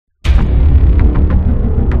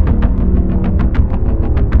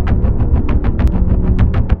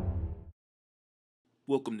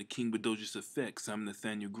Welcome to King Bedosius Effects. I'm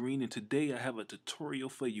Nathaniel Green, and today I have a tutorial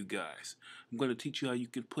for you guys. I'm going to teach you how you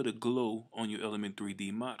can put a glow on your Element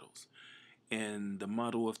 3D models. And the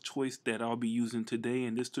model of choice that I'll be using today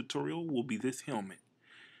in this tutorial will be this helmet.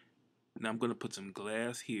 Now I'm going to put some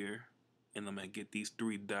glass here, and I'm going to get these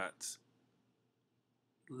three dots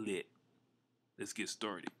lit. Let's get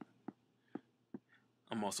started.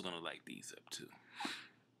 I'm also going to light these up too.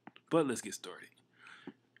 But let's get started.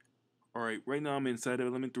 Alright, right now I'm inside of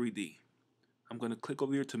Element 3D. I'm going to click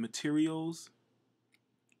over here to Materials,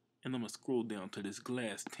 and I'm going to scroll down to this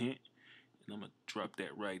glass tint, and I'm going to drop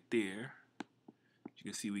that right there. As you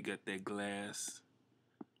can see, we got that glass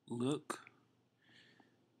look.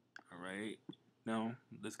 Alright, now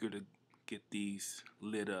let's go to get these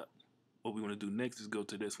lit up. What we want to do next is go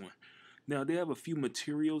to this one. Now they have a few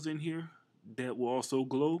materials in here that will also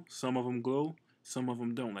glow. Some of them glow, some of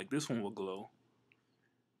them don't. Like this one will glow.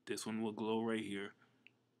 This one will glow right here.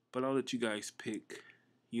 But I'll let you guys pick,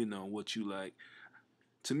 what you like.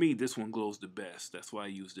 To me, this one glows the best. That's why I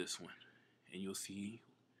use this one. And you'll see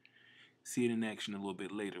it in action a little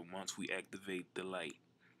bit later once we activate the light.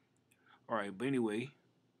 Alright, but anyway,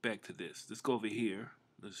 back to this. Let's go over here.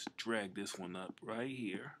 Let's drag this one up right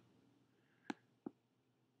here.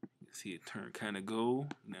 You see it turn kind of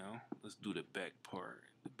gold. Now, let's do the back part,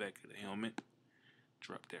 the back of the helmet.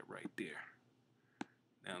 Drop that right there.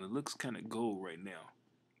 Now, it looks kind of gold right now.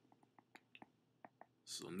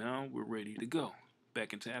 So now we're ready to go.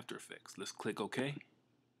 Back into After Effects. Let's click OK.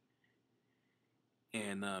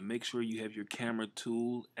 And make sure you have your camera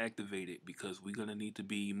tool activated because we're going to need to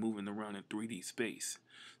be moving around in 3D space.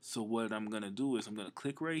 So what I'm going to do is I'm going to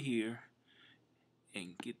click right here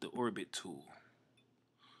and get the orbit tool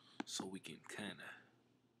so we can kind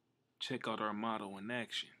of check out our model in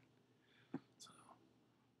action. So,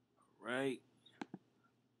 alright.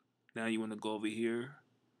 Now you want to go over here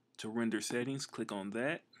to render settings, click on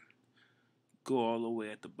that. Go all the way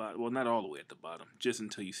at the bottom. Well, not all the way at the bottom, just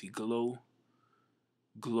until you see glow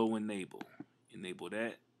enable. Enable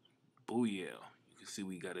that. Booyah. You can see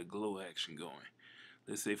we got a glow action going.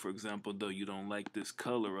 Let's say, for example, though, you don't like this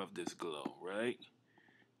color of this glow, right?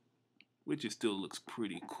 Which it still looks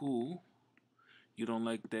pretty cool. You don't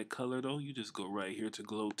like that color, though, you just go right here to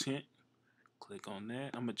glow tint. Click on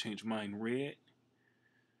that. I'm going to change mine red.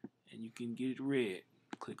 And you can get it red.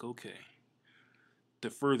 Click OK. To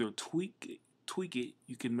further tweak it,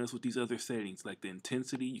 you can mess with these other settings, like the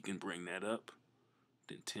intensity. You can bring that up.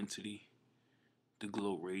 The intensity, the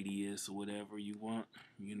glow radius, or whatever you want,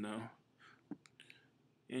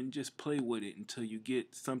 and just play with it until you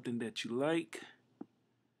get something that you like.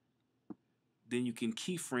 Then you can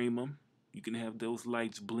keyframe them. You can have those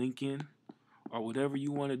lights blinking or whatever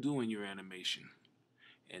you want to do in your animation.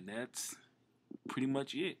 And that's pretty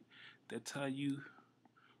much it. That's how you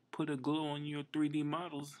put a glow on your 3D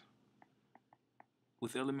models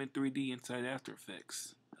with Element 3D inside After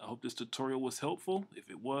Effects. I hope this tutorial was helpful. If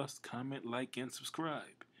it was, comment, like, and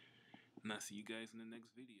subscribe. And I'll see you guys in the next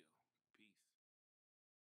video.